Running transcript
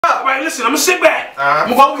Right, listen, I'm gonna sit back.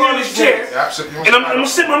 I'm gonna go in this chair. And I'm gonna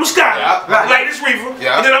sit on the sky. Light this reefer.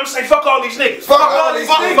 And then I'm gonna say, fuck all these niggas. Fuck all these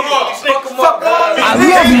niggas. Fuck all these niggas. Fuck all these niggas. I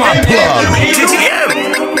love my plug. GGM.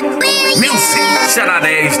 Music. Shout out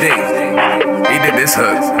to HD. He did this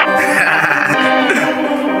hook.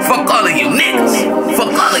 Fuck all of you niggas.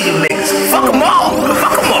 Fuck all of you niggas. Fuck them all.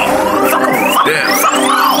 Fuck them all. Fuck them. Fuck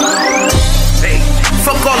them all. Hey,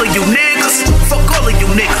 fuck all of you niggas. Fuck all of you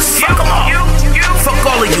niggas. Fuck them all. Fuck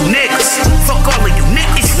all of you niggas. Fuck all of you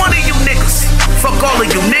niggas. Each one of you niggas. Fuck all of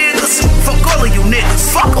you niggas. Fuck all of you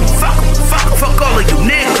niggas. Fuck them. Fuck them. Fuck them. Fuck all of you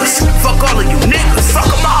niggas. Fuck all of you niggas. Fuck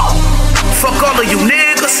them all. Fuck all of you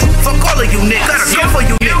niggas. Fuck all of you niggas. Gotta go for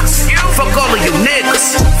you niggas. Fuck all of you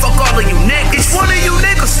niggas. Fuck all of you niggas. Each one of you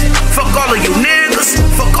niggas. Fuck all of you niggas.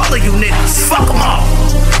 Fuck all of you niggas. Fuck them all.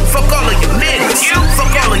 Fuck all of you niggas.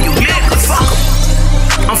 Fuck all of you niggas. Fuck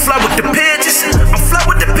them. I'm fly with the pitches. I'm fly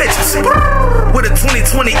with the pitches. With a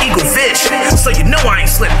 2020 Eagle Vision, so you know I ain't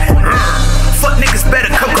slipping. Fuck niggas better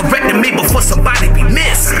come correcting me before somebody be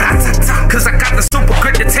missing. Cause I got the super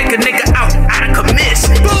grit to take a nigga out of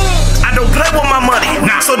commission. I don't play with my money,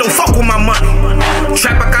 so don't fuck with my money.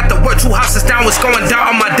 Trap, I got the word 2 houses down, what's going down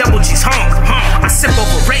on my double G's honk. I sip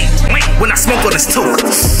over rain when I smoke on this toke.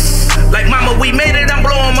 Like mama, we made it, I'm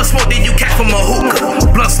blowing my smoke, then you catch from a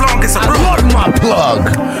hookah. Blood's long as a root. I love my plug.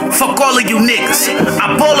 Fuck all of you niggas.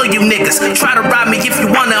 I ball of you niggas. Try to rob me if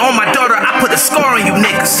you want it on my daughter. I put a score on you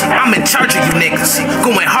niggas. I'm in charge of you niggas.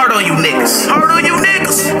 Going hard on you niggas. Hard on you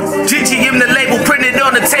niggas. GGM the label printed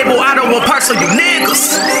on the table. I don't want parts of you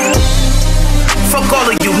niggas. Fuck all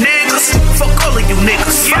of you niggas. Fuck all of you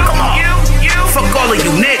niggas. Fuck them all. Fuck all of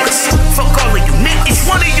you niggas. Fuck all of you niggas. Each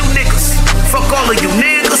one of you niggas. Fuck all of you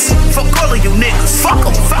niggas. Fuck all of you niggas. Fuck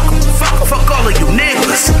them. Fuck them. Fuck them. Fuck all of you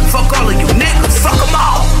niggas. Fuck all of you niggas. Fuck them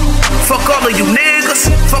all. Fuck all of you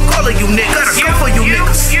niggas. Fuck all of you niggas. Gotta go for you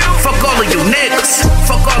niggas. Fuck all of you niggas.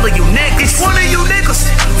 Fuck all of you niggas. Each one of you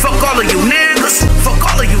niggas. Fuck all of you niggas. Fuck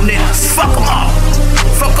all of you niggas. Fuck them all.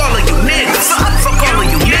 Fuck all of you niggas. Fuck all of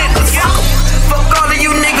you niggas. Fuck them. Fuck all of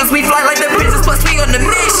you niggas. We fly like the bitches, plus we on the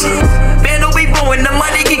mission. Bando be blowing, the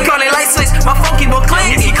money keep calling like switch. My phone keep on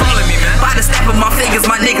clicking. He calling me, man. By the snap of my fingers,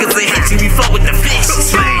 my niggas they hit you. We flow with the fish.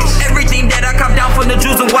 Everything that I come down from the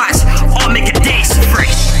jewels and watch, all make a dish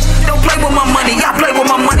fresh. Don't play with my money, I play with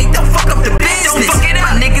my money. Don't fuck up the business. Don't fuck it up.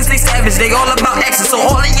 My niggas they savage, they all about action, so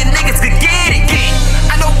all of you niggas could get it.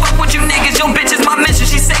 I don't fuck with you niggas, your bitch is my mission.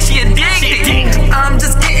 She say she addicted. I'm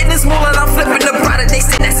just getting this more and I'm flipping the product. They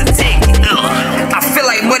say that's a ticket. I feel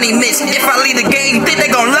like money Mitch. If I leave the game, you think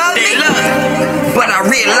they gon' love me? But I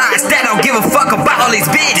realize that I don't give a fuck about all these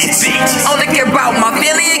bitches. Only care about my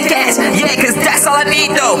million cash. Yeah, cause that's all I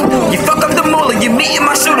need though. You fuck up the moolah, you meeting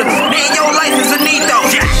my shooter. Man, your life is a need though.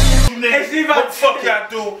 Hey, Steve, what the fuck y'all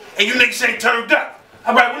do? And you niggas ain't turned up.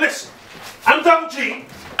 Alright, well listen. I'm double G, you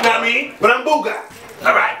know what I mean? But I'm Boo Guy.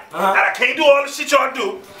 Alright? And I can't do all the shit y'all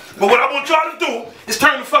do. But what I want y'all to do is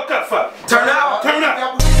turn the fuck up, fuck. Turn up. Turn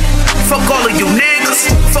up. Fuck all of you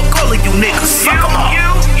niggas. Fuck all of you niggas. Fuck them all.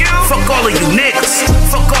 Fuck all of you niggas.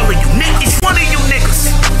 Fuck all of you niggas. Each one of you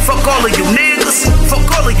niggas. Fuck all of you niggas.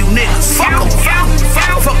 Fuck all of you niggas. Fuck them.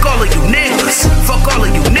 Fuck all of you niggas. Fuck all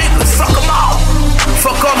of you niggas. Fuck them all.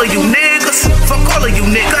 Fuck all of you niggas. Fuck all of you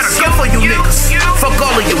niggas. Gotta go for you niggas. Fuck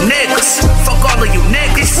all of you niggas. Fuck all of you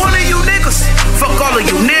niggas. Each one of you niggas. Fuck all of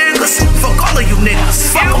you niggas. Fuck all of you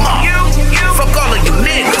niggas. Fuck them all. Fuck all of you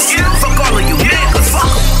niggas. Fuck all of you niggas.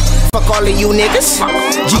 Fuck them. Fuck all of you niggas.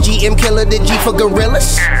 GGM killer, the G for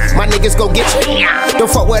gorillas. My niggas go get you. Don't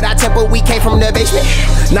fuck with our temple, we came from the basement.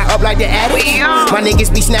 Not up like the attic. My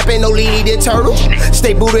niggas be snapping, no Lily the turtle.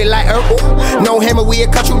 Stay booted like Urkel. No hammer, we'll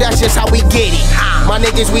cut you, that's just how we get it. My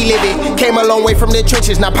niggas, we live it. Came a long way from the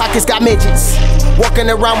trenches, now pockets got midgets. Walking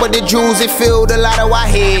around with the jewels, it filled a lot of I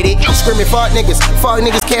hit it. Screaming fuck niggas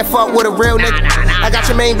can't fuck with a real nigga. I got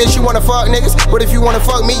your main bitch, you wanna fuck niggas. But if you wanna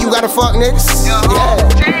fuck me, you gotta fuck niggas.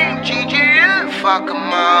 Yeah. Fuck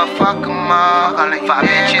 'em all, fuck 'em all. All of you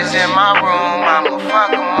bitches in my room, I'ma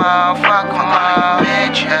fuck 'em all, fuck 'em all,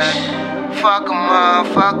 bitches. Fuck 'em all,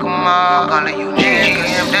 fuck 'em all. All of you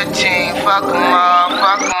niggas, the team, fuck 'em all,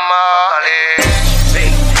 fuck 'em all.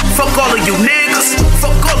 Fuck all of you niggas.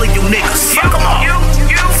 Fuck all of you niggas. Fuck 'em all.